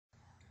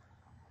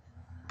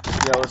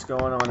Yo, what's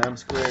going on?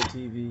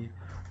 MsquaredTV.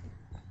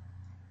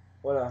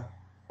 What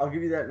I'll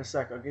give you that in a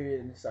sec. I'll give you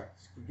it in a sec.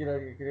 Just get out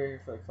of here. Get out of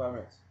here for like 5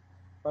 minutes.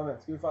 5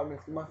 minutes. Give me 5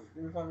 minutes.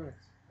 Give me 5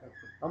 minutes.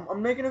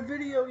 I'm making a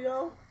video,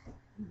 yo.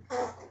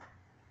 Alright,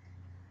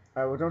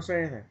 well, don't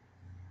say anything.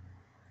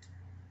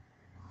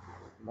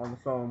 I'm on the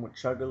phone with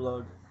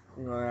Chug-a-Lug.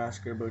 I'm gonna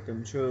ask her about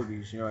them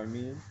chobies. You know what I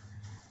mean?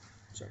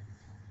 Check.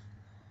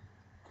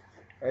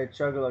 Hey,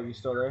 Chug-a-Lug, you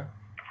still there?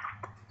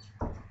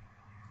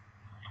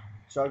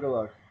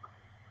 Chug-a-Lug.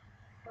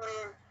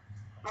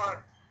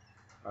 What?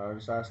 I was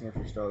just asking if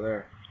you're still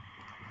there.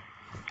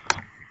 I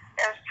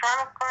was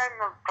trying to find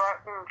the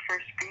button for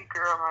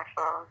speaker on my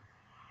phone.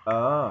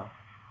 Oh.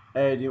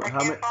 Hey, I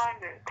can't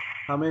find it.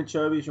 How many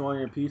chobies you want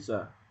on your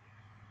pizza?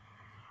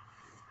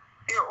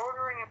 You're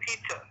ordering a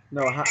pizza.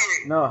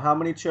 No, how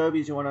many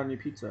chobies you want on your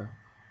pizza?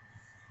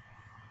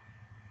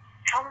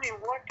 How many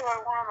what do I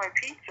want on my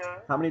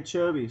pizza? How many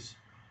chobies?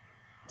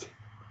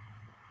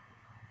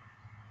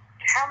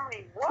 How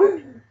many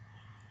what?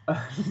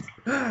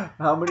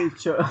 How many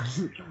chobies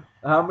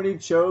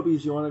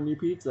you want on your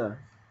pizza?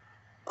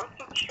 What's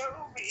a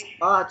chobie?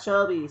 Ah,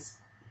 chobies.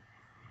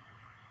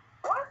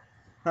 What?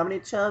 How many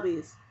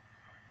chobies?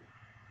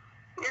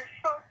 You're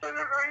something that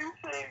are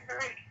saying,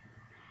 right?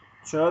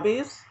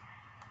 Chobies?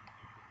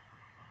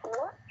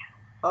 What?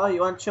 Oh,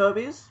 you want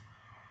chobies?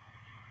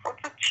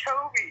 What's a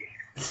chobie?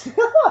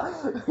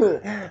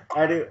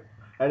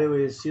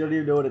 Anyways, you don't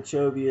even know what a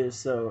chobie is,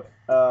 so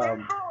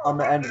I'm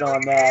gonna end it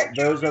on that.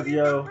 Those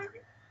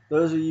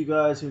of you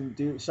guys who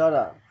do shut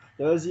up.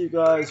 Those of you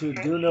guys who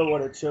do know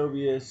what a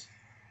chobie is,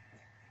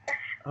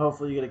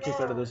 hopefully you get a kick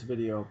out of this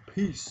video.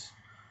 Peace.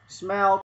 Smell.